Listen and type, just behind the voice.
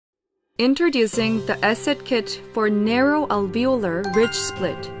Introducing the ESSET kit for narrow alveolar ridge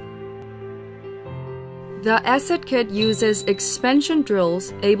split. The ESSET kit uses expansion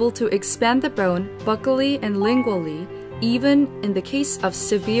drills able to expand the bone buccally and lingually, even in the case of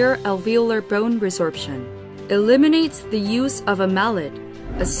severe alveolar bone resorption. Eliminates the use of a mallet.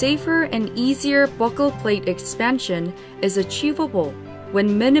 A safer and easier buccal plate expansion is achievable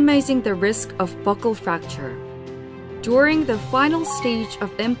when minimizing the risk of buccal fracture. During the final stage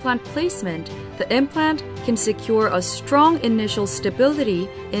of implant placement, the implant can secure a strong initial stability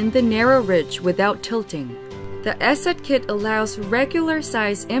in the narrow ridge without tilting. The ESSET kit allows regular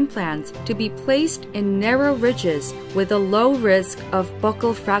size implants to be placed in narrow ridges with a low risk of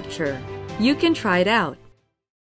buccal fracture. You can try it out.